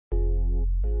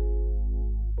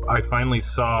I finally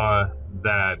saw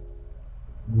that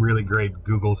really great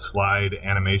Google slide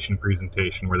animation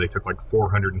presentation where they took like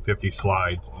 450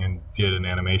 slides and did an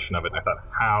animation of it. And I thought,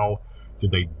 how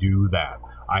did they do that?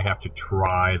 I have to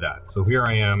try that. So here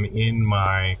I am in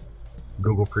my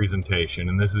Google presentation,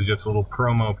 and this is just a little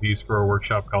promo piece for a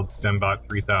workshop called STEMBot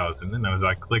 3000. And as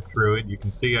I click through it, you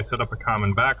can see I set up a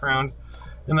common background,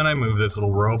 and then I move this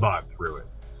little robot through it.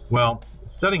 Well,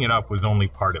 setting it up was only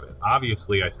part of it.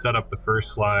 Obviously, I set up the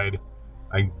first slide,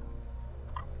 I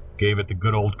gave it the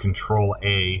good old Control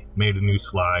A, made a new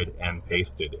slide, and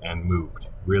pasted and moved.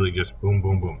 Really just boom,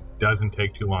 boom, boom. Doesn't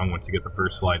take too long once you get the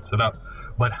first slide set up.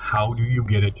 But how do you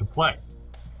get it to play?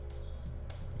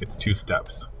 It's 2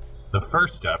 steps. The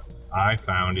first step I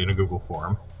found in a Google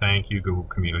form. Thank you, Google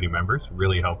community members,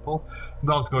 really helpful.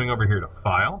 Involves going over here to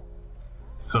File,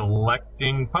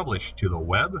 selecting Publish to the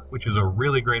Web, which is a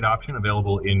really great option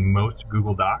available in most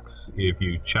Google Docs. If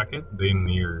you check it in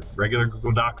your regular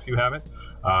Google Docs, you have it.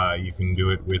 You can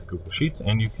do it with Google Sheets,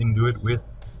 and you can do it with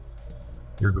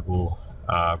your Google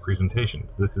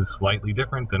presentations. This is slightly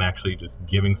different than actually just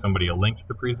giving somebody a link to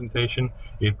the presentation.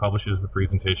 It publishes the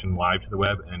presentation live to the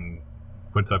web and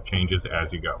puts up changes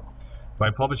as you go. By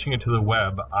publishing it to the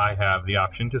web, I have the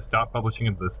option to stop publishing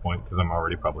at this point because I'm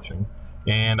already publishing.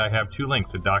 And I have 2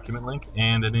 links, a document link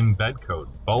and an embed code.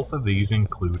 Both of these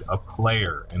include a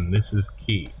player, and this is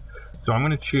key. So I'm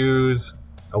going to choose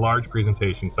a large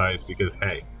presentation size because,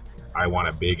 hey, I want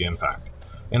a big impact.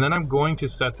 And then I'm going to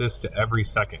set this to every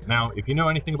second. Now, if you know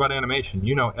anything about animation,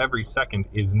 you know every second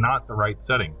is not the right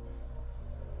setting.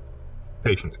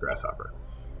 Patience, grasshopper.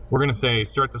 We're going to say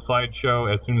start the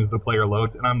slideshow as soon as the player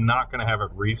loads, and I'm not going to have it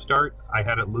restart. I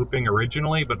had it looping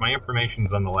originally, but my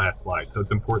information's on the last slide, so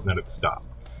it's important that it stop.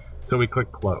 So we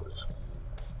click close.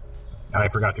 And I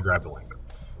forgot to grab the link.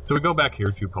 So we go back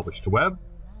here to publish to web.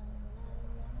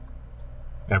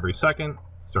 Every second,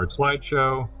 start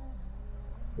slideshow,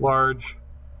 large,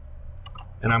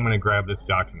 and I'm going to grab this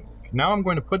document link. Now I'm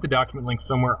going to put the document link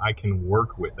somewhere I can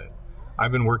work with it.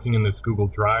 I've been working in this Google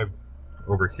Drive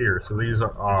over here, so these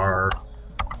are our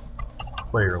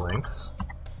player links,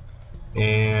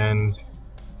 and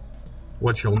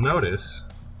what you'll notice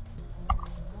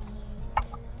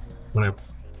when I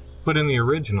put in the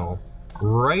original,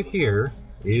 right here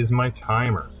is my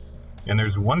timer, and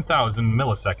there's 1,000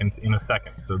 milliseconds in a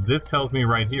second. So this tells me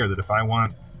right here that if I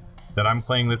want that I'm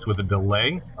playing this with a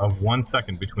delay of 1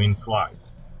 second between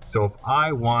slides. So if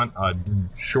I want a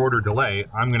shorter delay,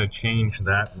 I'm going to change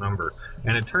that number.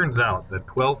 And it turns out that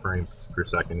 12 frames per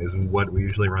second is what we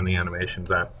usually run the animations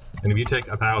at. And if you take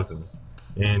 1,000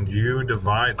 and you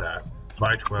divide that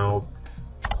by 12,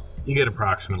 you get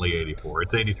approximately 84.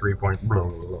 It's 83 point blah,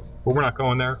 blah, blah. But we're not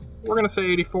going there. We're going to say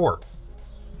 84.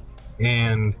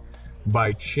 And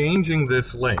by changing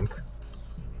this link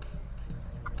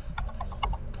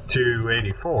to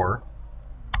 84,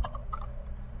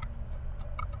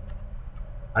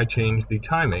 I change the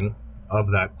timing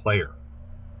of that player.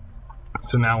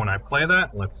 So now when I play that,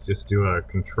 let's just do a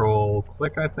control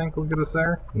click, I think will get us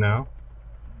there. No.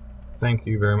 Thank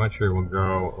you very much. Here we'll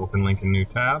go open link in new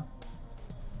tab.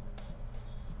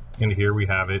 And here we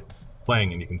have it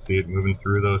playing, and you can see it moving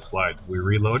through those slides. We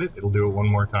reload it, it'll do it one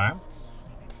more time.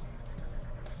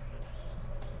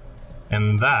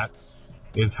 And that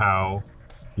is how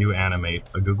you animate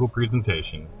a Google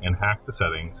presentation and hack the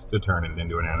settings to turn it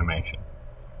into an animation.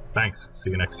 Thanks.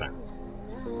 See you next time.